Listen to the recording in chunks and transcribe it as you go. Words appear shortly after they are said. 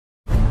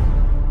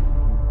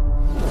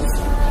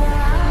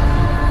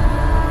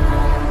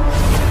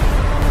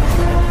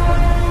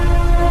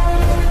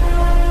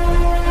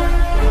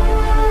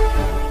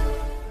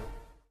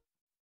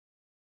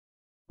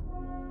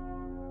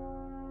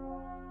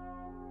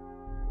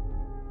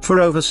For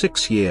over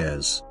 6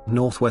 years,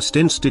 Northwest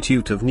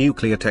Institute of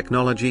Nuclear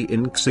Technology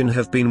in Xi'an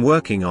have been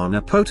working on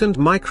a potent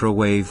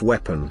microwave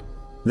weapon.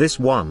 This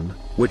one,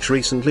 which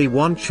recently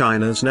won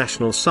China's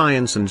National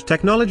Science and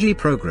Technology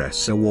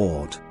Progress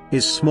Award,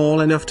 is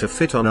small enough to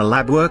fit on a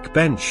lab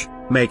workbench,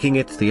 making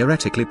it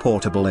theoretically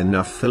portable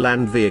enough for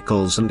land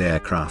vehicles and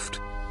aircraft.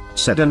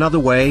 Said another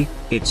way,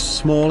 it's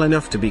small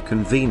enough to be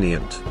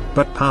convenient,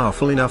 but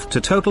powerful enough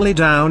to totally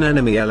down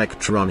enemy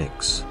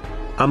electronics.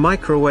 A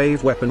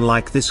microwave weapon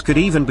like this could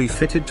even be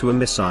fitted to a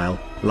missile,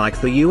 like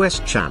the US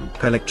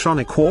CHAMP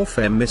electronic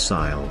warfare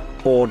missile,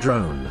 or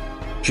drone.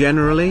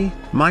 Generally,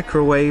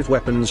 microwave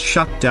weapons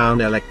shut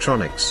down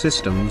electronic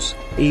systems,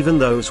 even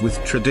those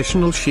with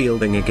traditional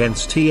shielding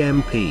against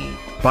EMP,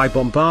 by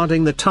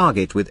bombarding the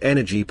target with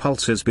energy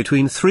pulses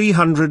between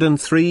 300 and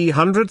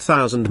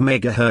 300,000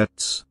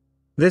 MHz.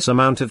 This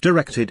amount of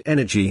directed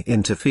energy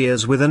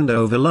interferes with and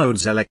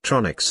overloads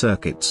electronic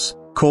circuits,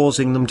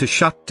 causing them to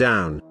shut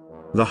down.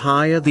 The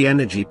higher the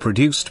energy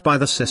produced by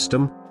the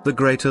system, the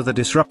greater the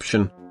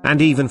disruption,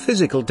 and even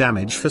physical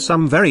damage for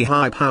some very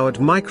high-powered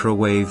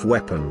microwave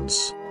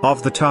weapons,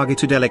 of the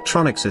targeted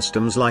electronic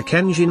systems like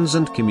engines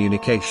and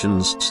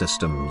communications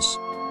systems.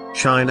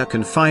 China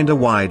can find a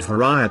wide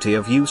variety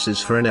of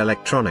uses for an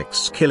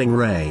electronics killing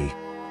ray.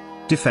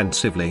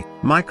 Defensively,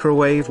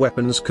 microwave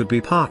weapons could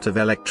be part of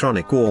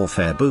electronic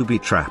warfare booby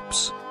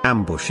traps,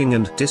 ambushing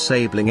and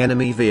disabling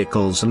enemy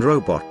vehicles and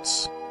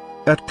robots.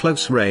 At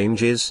close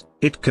ranges,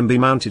 it can be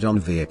mounted on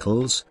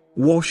vehicles,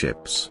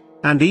 warships,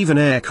 and even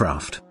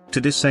aircraft,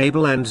 to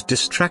disable and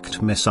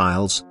distract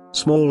missiles,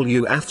 small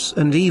UAVs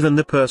and even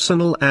the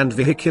personal and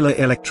vehicular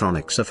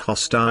electronics of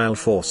hostile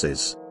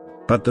forces.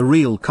 But the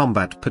real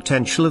combat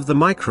potential of the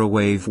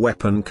microwave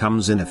weapon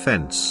comes in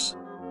offense.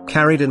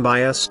 Carried in by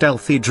a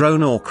stealthy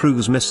drone or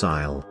cruise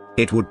missile,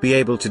 it would be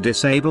able to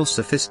disable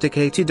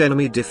sophisticated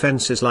enemy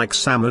defenses like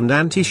SAM and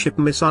anti-ship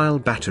missile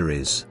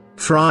batteries,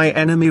 fry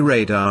enemy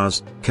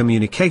radars,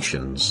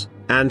 communications,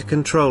 and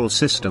control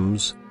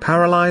systems,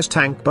 paralyze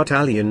tank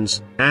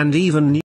battalions, and even